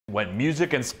When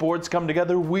music and sports come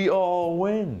together, we all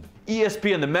win.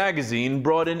 ESPN the Magazine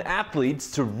brought in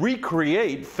athletes to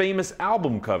recreate famous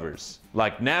album covers,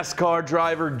 like NASCAR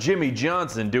driver Jimmy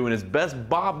Johnson doing his best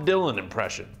Bob Dylan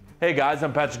impression. Hey guys,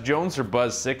 I'm Patrick Jones for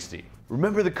Buzz60.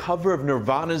 Remember the cover of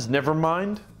Nirvana's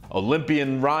Nevermind?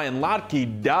 Olympian Ryan Lotche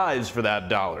dives for that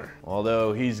dollar,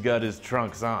 although he's got his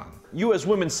trunks on. U.S.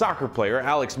 women's soccer player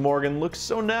Alex Morgan looks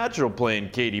so natural playing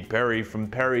Katy Perry from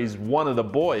Perry's One of the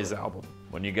Boys album.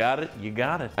 When you got it, you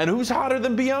got it. And who's hotter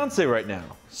than Beyonce right now?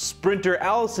 Sprinter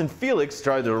Allyson Felix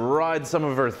tried to ride some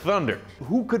of her thunder.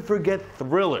 Who could forget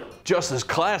Thriller? Just as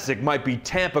classic might be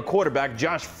Tampa quarterback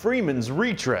Josh Freeman's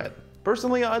retread.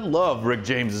 Personally, I love Rick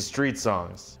James' street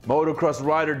songs. Motocross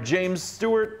rider James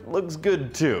Stewart looks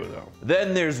good too, though.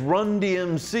 Then there's Run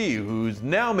DMC, who's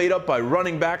now made up by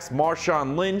running backs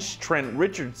Marshawn Lynch, Trent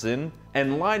Richardson,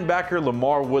 and linebacker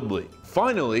LaMarr Woodley.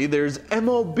 Finally, there's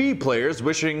MLB players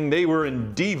wishing they were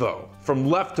in Devo. From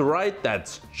left to right,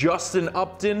 that's Justin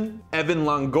Upton, Evan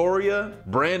Longoria,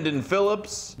 Brandon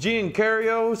Phillips,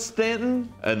 Giancario,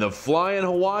 Stanton, and the flying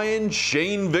Hawaiian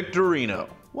Shane Victorino.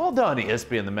 Well done,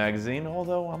 ESPN the Magazine,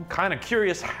 although I'm kind of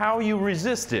curious how you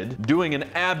resisted doing an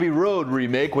Abbey Road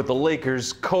remake with the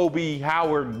Lakers' Kobe,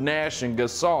 Howard, Nash, and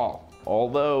Gasol.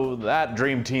 Although that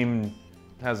dream team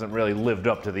hasn't really lived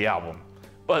up to the album.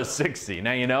 Buzz60,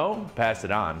 now you know, pass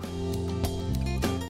it on.